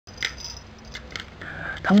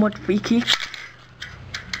ทั้งหมดฟรีคิก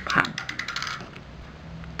ผ่าน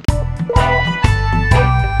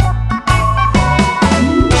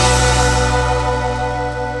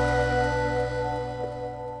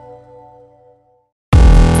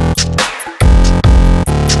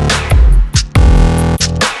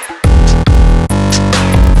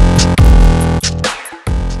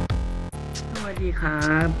ค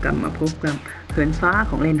รับกลับมาพบกับเหินฟ้า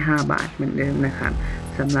ของเล่น5 บาทเหมือนเดิมนะครับ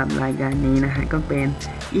สำหรับรายการนี้นะฮะก็เป็น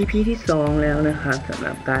EP ที่2แล้วนะครับสำห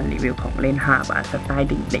รับการรีวิวของเล่น5 บาทสไตล์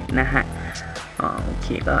เด็กๆนะฮะโอเค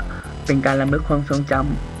ก็เป็นการรำลึกความทรงจ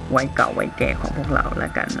ำวัยเก่าวัยแก่ของพวกเราแล้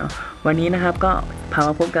วกันเนาะวันนี้นะครับก็พาม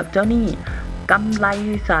าพบกับเจ้านี่กำไร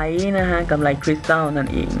ใสนะฮะกำไรคริสตัลนั่น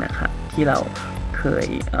เองนะครับที่เราเคย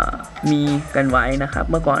มีกันไว้นะครับ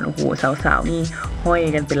เมื่อก่อนโอ้โหสาวๆนี่ห้อย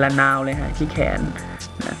กันเป็นระนาวเลยฮะที่แขน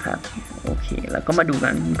นะครับโอเคแล้วก็มาดูกั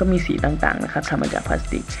นก็มีสีต่างๆนะครับทำมาจากพลาส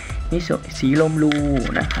ติกนี่สีลมรู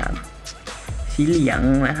นะครับสีเหลือง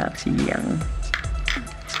นะครับสีเหลือง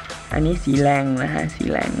อันนี้สีแรงนะฮะสี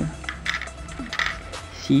แรง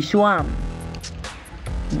สีช่วม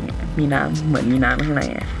นี่มีน้ำเหมือนมีน้ำข้างใน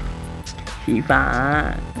สีฟ้า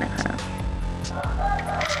นะครับ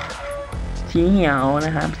สีเขียวน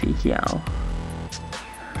ะครับสีเขียว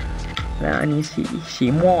แล้วอันนี้สี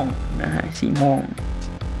ม่วงนะฮะสีม่วง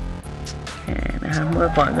นะครับเมื่อ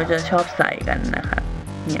ก่อนก็จะชอบใส่กันนะครับ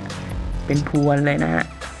เนี่ยเป็นพวนเลยนะฮะ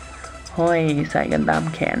ห้อยใส่กันตาม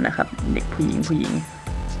แขนนะครับเด็กผู้หญิง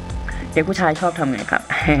เด็กผู้ชายชอบทำไงครับ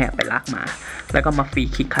ไปลากมาแล้วก็มาฟรี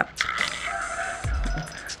คิกครับ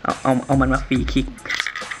เอามันมาฟรีคิก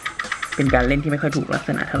เป็นการเล่นที่ไม่ค่อยถูกลักษ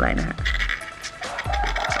ณะเท่าไหร่นะฮะ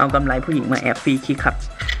เอากำไรผู้หญิงมาแอบฟรีคิกครับ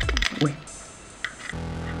อุ้ย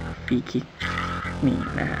ฟรีคิกนี่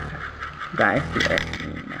นะฮะได้เสือ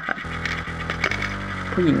นี่นะครับ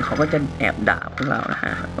ผู้หญิงเขาก็จะแอบด่าพวกเรานะฮ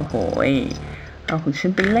ะโอ้โหเอาของฉั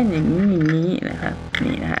นเป็นเล่นอย่างนี้นะครับ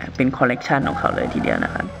นี่นะฮะเป็นคอลเลกชันของเขาเลยทีเดียวน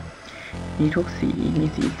ะครับมีทุกสีมี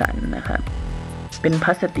สีสันนะครับเป็นพล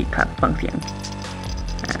าสติกครับฟังเสียง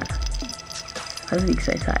พลาสติกใ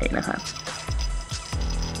สๆนะครับ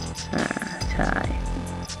ใช่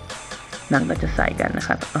นั่งก็จะใส่กันนะค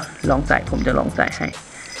รับลองใส่ผมจะลองใส่ให้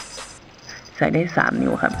ใส่ได้3 นิ้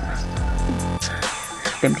วครับ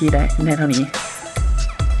เต็มที่ได้เท่านี้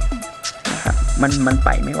นะครับมันไป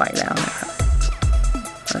ไม่ไหวแล้วนะครับ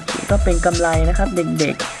โอเคก็เป็นกำไรนะครับเ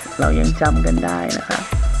ด็กๆเรายังจำกันได้นะครับ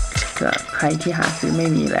เผื่อใครที่หาซื้อไม่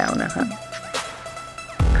มีแล้วนะครับ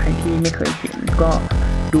ใครที่ไม่เคยเห็นก็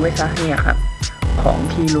ดูไว้ซะเนี่ยครับของ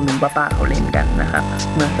ที่ลุงป้าเขาเล่นกันนะครับ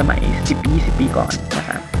เมื่อสมัย10-20 ปีก่อนนะ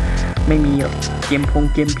ครับไม่มีเกม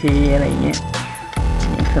เพย์อะไรเงี้ย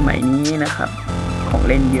สมัยนี้นะครับของ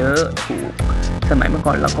เล่นเยอะถูกสมัยเมื่อ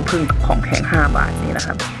ก่อนเราก็พึ่งของแพง5 บาทนี่นะค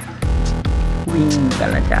รับวิ่งกัน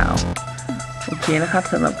ละเจ้าโอเคนะครับ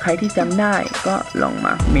สำหรับใครที่จำได้ก็ลองม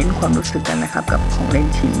าเม้นความรู้สึกกันนะครับกับของเล่น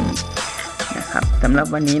ชิ้นนี้นะครับสำหรับ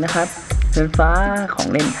วันนี้นะครับเหินฟ้าของ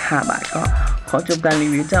เล่น5 บาทก็ขอจบการรี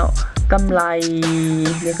วิวเจ้ากำไร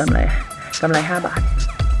เรียกกำไร5 บาท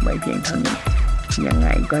ไว้เพียงเท่านี้ยังไง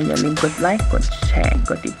ก็อย่าลืมกดไลค์กดแชร์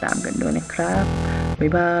กดติดตามกันด้วยนะครับบ๊า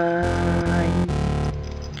ยบาย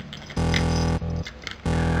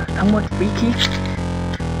ทั้งหมดฟรีคิก